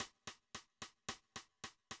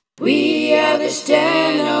We are the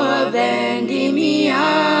Shitennou of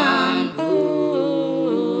Endymion.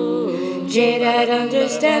 Jadeite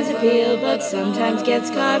understands appeal, but sometimes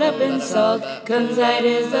gets caught up in salt. Kunzite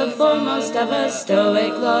is the foremost of us,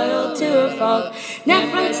 stoic, loyal to a fault.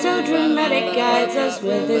 Nephrite, so dramatic, guides us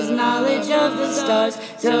with his knowledge of the stars.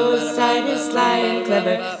 Zoicide is sly and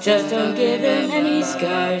clever, just don't give him any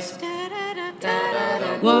scars.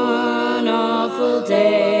 One awful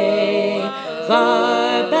day,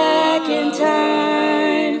 far back in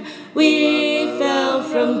time, we fell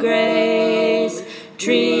from grace.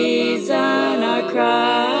 Treason, our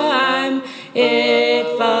crime, it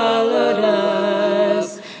followed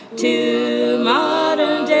us to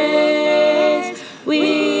modern days.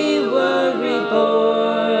 We were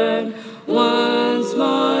reborn, once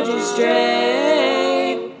more to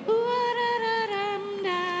stray.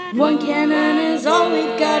 One canon is all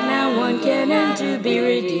we've got now, one canon to be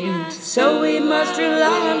redeemed. So we must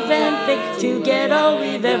rely on fanfic to get all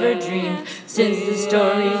we've ever dreamed. Since the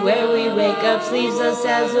story where we wake up leaves us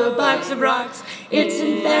as a box of rocks, it's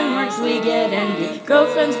in fanworks we get envy,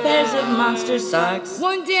 girlfriends, pairs of monster socks.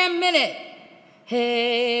 One damn minute!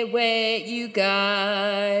 Hey, wait, you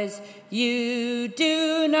guys, you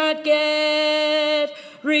do not get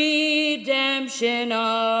redemption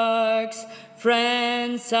arcs.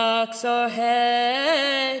 Friends, socks, or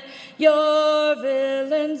head, your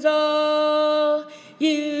villains all.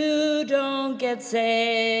 You don't get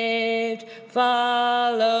saved.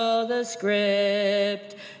 Follow the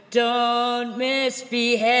script. Don't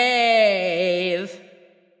misbehave.